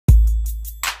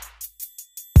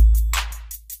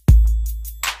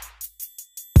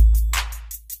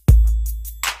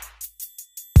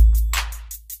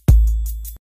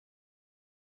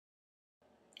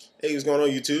Hey, what's going on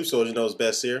YouTube? Soldier Knows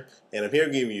Best here, and I'm here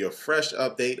giving you a fresh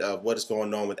update of what is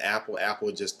going on with Apple.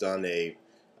 Apple just done a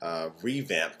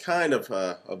revamp, kind of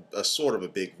a sort of a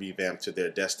big revamp to their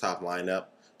desktop lineup,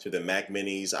 to the Mac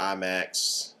Minis,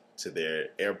 iMacs, to their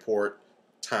Airport,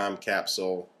 Time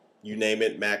Capsule, you name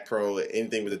it, Mac Pro,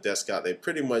 anything with a desktop. They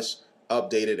pretty much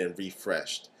updated and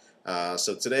refreshed.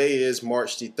 So today is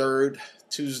March the 3rd,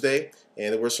 Tuesday,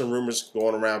 and there were some rumors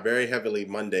going around very heavily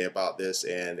Monday about this,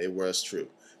 and it was true.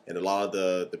 And a lot of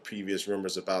the previous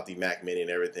rumors about the Mac Mini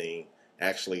and everything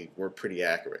actually were pretty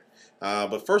accurate.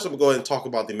 But first, I'm going to go ahead and talk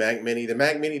about the Mac Mini. The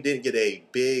Mac Mini didn't get a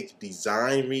big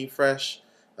design refresh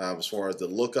as far as the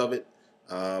look of it,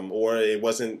 or it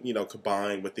wasn't,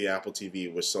 combined with the Apple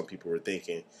TV, which some people were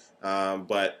thinking.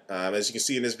 But as you can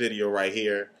see in this video right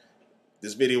here,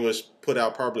 this video was put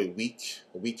out probably a week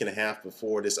and a half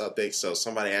before this update, so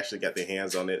somebody actually got their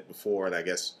hands on it before, and I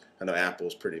know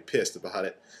Apple's pretty pissed about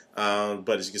it.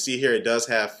 But as you can see here, it does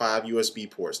have 5 USB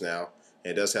ports now,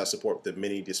 and it does have support for the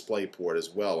mini display port as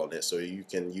well on it, so you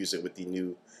can use it with the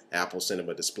new Apple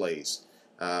Cinema displays.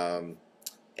 Let's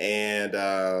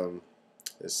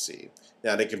see.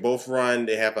 Now they can both run.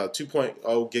 They have a 2.0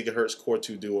 gigahertz Core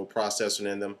 2 Duo processor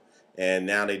in them, and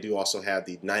now they do also have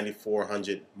the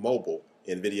 9400 mobile.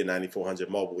 NVIDIA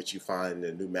 9400 mobile, which you find in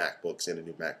the new MacBooks and the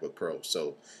new MacBook Pro.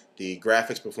 So the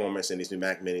graphics performance in these new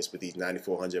Mac Minis with these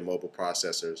 9400 mobile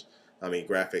processors,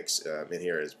 graphics in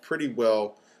here is pretty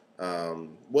well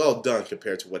done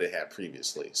compared to what it had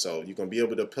previously. So you're going to be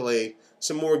able to play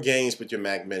some more games with your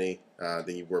Mac Mini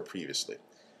than you were previously.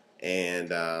 And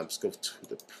let's go to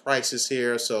the prices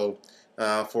here. So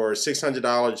for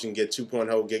 $600, you can get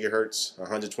 2.0 gigahertz,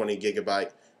 120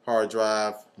 gigabyte hard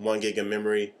drive, 1 gig of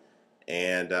memory,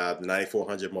 and the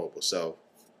 9400 mobile. So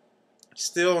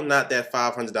still not that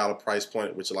 $500 price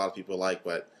point, which a lot of people like,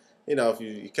 but if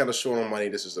you're kind of short on money,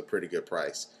 this is a pretty good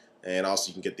price. And also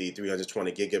you can get the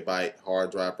 320 gigabyte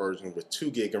hard drive version with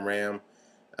 2 gig of RAM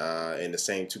and the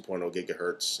same 2.0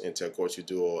 gigahertz Intel Core 2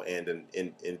 Duo and an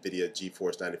NVIDIA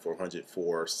GeForce 9400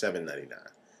 for $799.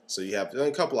 So you have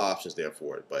a couple options there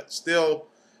for it, but still,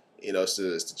 it's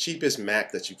the cheapest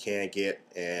Mac that you can get,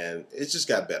 and it's just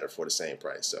got better for the same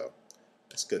price. So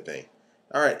that's a good thing.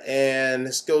 All right, and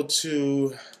let's go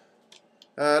to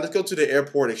the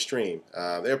Airport Extreme.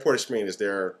 The Airport Extreme is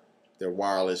their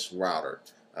wireless router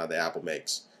that Apple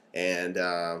makes. And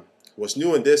what's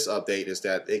new in this update is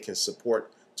that they can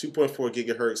support 2.4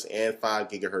 gigahertz and 5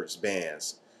 gigahertz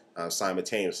bands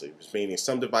simultaneously, which meaning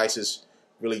some devices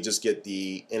really just get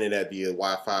the internet via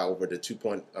Wi-Fi over the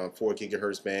 2.4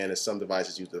 gigahertz band, and some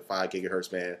devices use the 5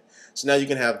 gigahertz band. So now you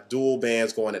can have dual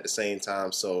bands going at the same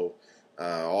time, so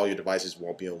all your devices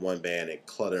won't be on one band and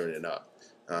cluttering it up.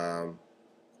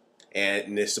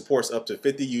 And it supports up to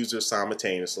 50 users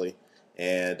simultaneously,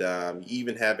 and you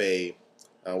even have a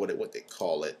what they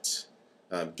call it,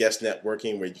 guest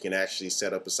networking, where you can actually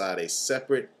set up aside a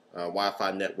separate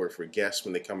Wi-Fi network for guests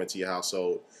when they come into your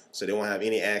household, so they won't have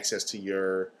any access to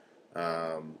your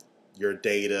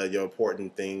data, your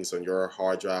important things on your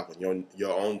hard drive on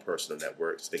your own personal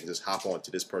network. So they can just hop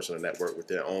onto this personal network with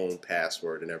their own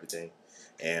password and everything,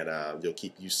 and they'll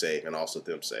keep you safe and also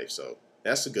them safe. So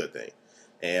that's a good thing.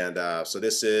 And so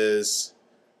this is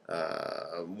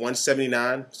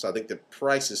 $179. So I think the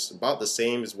price is about the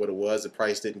same as what it was. The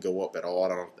price didn't go up at all.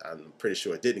 I'm pretty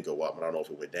sure it didn't go up, but I don't know if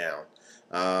it went down.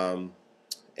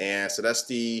 And so that's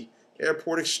the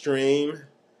Airport Extreme.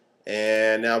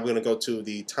 And now we're going to go to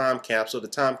the Time Capsule. The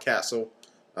Time Capsule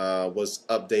was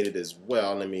updated as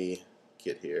well. Let me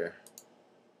get here.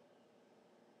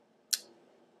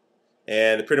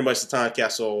 And pretty much the Time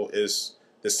Capsule is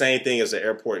the same thing as the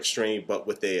Airport Extreme, but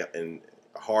with a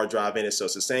hard drive in it. So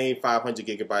it's the same 500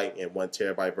 gigabyte and 1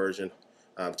 terabyte version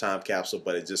Time Capsule,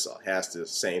 but it just has the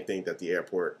same thing that the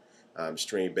Airport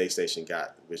Extreme base station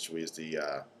got, which was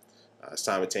the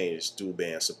simultaneous dual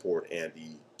band support and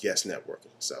the guest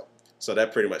networking. So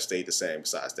that pretty much stayed the same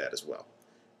besides that as well.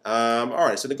 All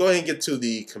right, so to go ahead and get to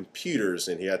the computers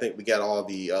in here, I think we got all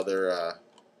the other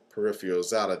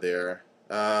peripherals out of there.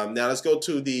 Now let's go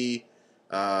to the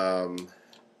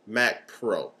Mac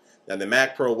Pro. Now the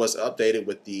Mac Pro was updated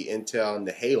with the Intel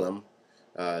Nehalem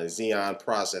Xeon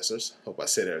processors. Hope I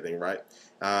said everything right.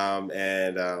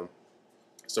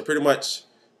 So pretty much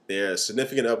their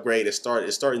significant upgrade is starting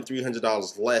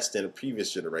 $300 less than the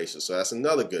previous generation. So that's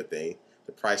another good thing.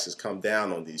 The prices come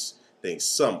down on these things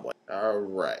somewhat. All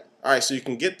right. So you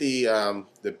can get the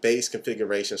base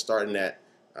configuration starting at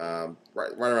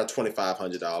right around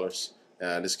 $2,500.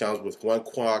 This comes with 1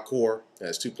 quad core,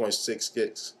 that's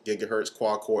 2.6 gigahertz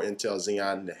quad core Intel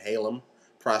Xeon Nehalem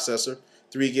processor.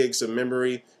 3 gigs of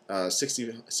memory,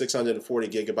 640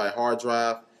 gigabyte hard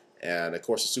drive, and of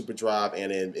course a super drive,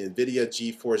 and an NVIDIA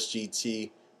GeForce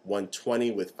GT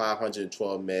 120 with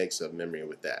 512 megs of memory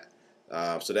with that.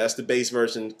 So that's the base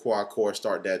version quad core,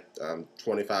 starting at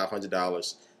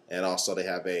 $2,500, and also they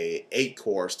have a 8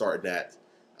 core starting at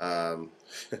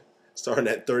starting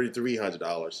at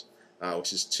 $3,300,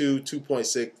 which is two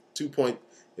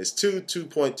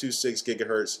 2.26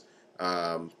 gigahertz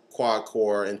quad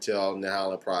core Intel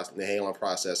Nehalem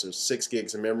processors, 6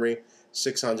 gigs of memory,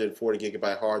 640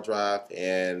 gigabyte hard drive,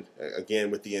 and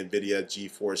again with the NVIDIA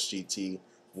GeForce GT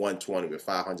 120 with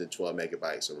 512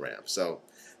 megabytes of RAM. So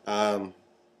the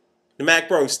Mac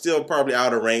Pro is still probably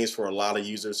out of range for a lot of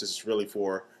users. It's really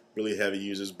for really heavy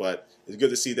users, but it's good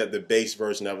to see that the base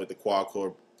version of it, the quad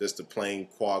core, just the plain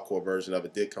quad core version of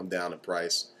it, did come down in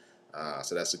price.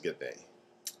 So that's a good thing.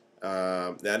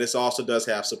 Now this also does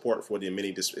have support for the mini.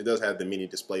 It does have the mini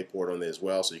display port on there as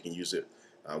well, so you can use it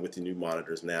with the new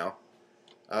monitors now.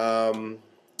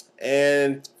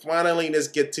 And finally, let's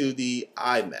get to the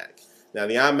iMac. Now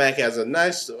the iMac has a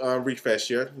nice refresh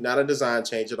here, not a design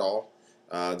change at all,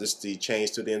 just the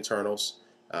change to the internals.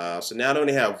 So now they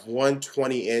only have one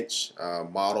 20-inch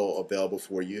model available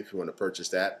for you if you want to purchase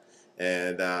that,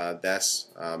 and that's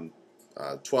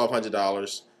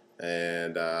 $1,200.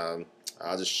 And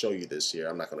I'll just show you this here.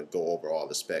 I'm not going to go over all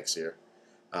the specs here,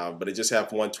 but they just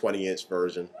have one 20-inch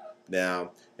version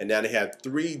now, and now they have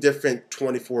 3 different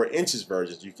 24 inches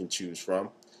versions you can choose from,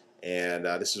 and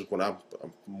this is what I'm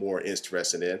more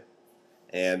interested in.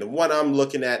 And the one I'm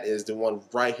looking at is the one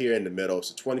right here in the middle.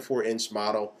 It's a 24-inch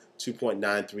model,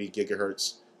 2.93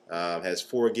 gigahertz, has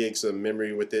 4 gigs of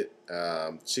memory with it,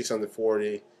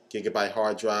 640 gigabyte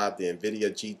hard drive, the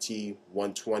NVIDIA GT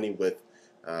 120 with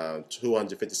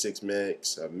 256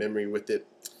 megs of memory with it,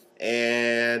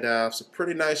 and it's a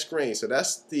pretty nice screen. So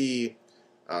that's the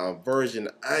version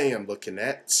I am looking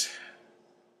at,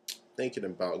 thinking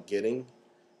about getting,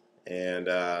 and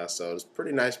so it's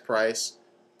pretty nice price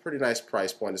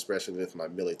point, especially with my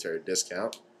military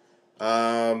discount.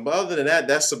 But other than that,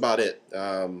 that's about it.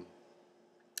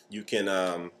 You can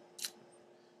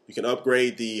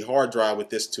upgrade the hard drive with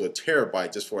this to a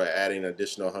terabyte just for adding an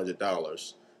additional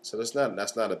 $100. So that's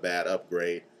not a bad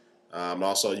upgrade.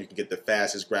 Also, you can get the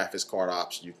fastest graphics card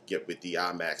option you can get with the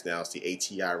iMacs now. It's the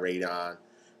ATI Radeon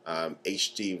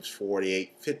HD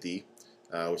 4850,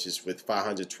 which is with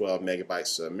 512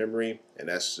 megabytes of memory, and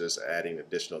that's just adding an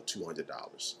additional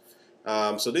 $200.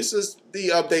 So this is the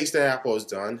updates that Apple has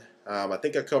done. I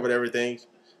think I covered everything,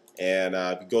 and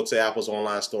if you go to Apple's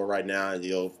online store right now, and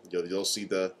you'll see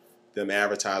them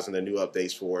advertising the new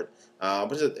updates for it.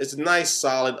 But it's a nice,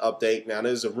 solid update. Now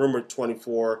there's a rumored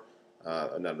 24,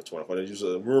 not the 24. There's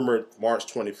a rumored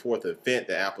March 24th event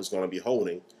that Apple's going to be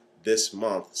holding this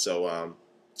month. So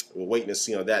we're waiting to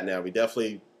see on that. Now we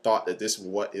definitely thought that this is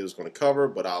what it was going to cover,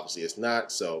 but obviously it's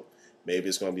not. So maybe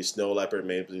it's going to be Snow Leopard.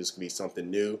 Maybe it's going to be something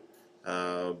new.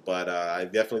 But I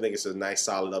definitely think it's a nice,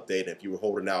 solid update. And if you were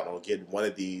holding out on getting one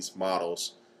of these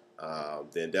models,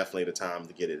 then definitely the time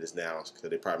to get it is now, because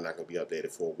they're probably not going to be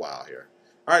updated for a while here.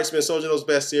 All right, it's been Soldier Knows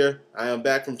Best here. I am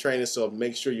back from training, so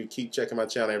make sure you keep checking my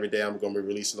channel every day. I'm going to be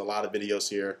releasing a lot of videos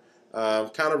here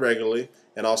kind of regularly.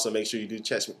 And also make sure you do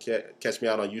catch me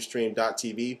out on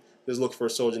Ustream.tv. Just look for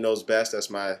Soldier Knows Best. That's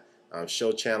my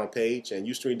show channel page. And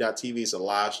Ustream.tv is a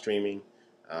live streaming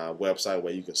website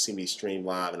where you can see me stream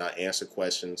live, and I answer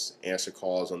questions, answer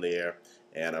calls on the air,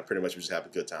 and pretty much we just have a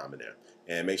good time in there.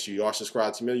 And make sure you are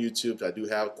subscribed to me on YouTube. I do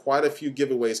have quite a few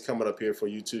giveaways coming up here for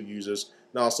YouTube users,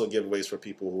 and also giveaways for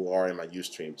people who are in my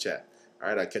Ustream chat. All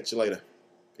right, I'll catch you later.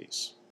 Peace.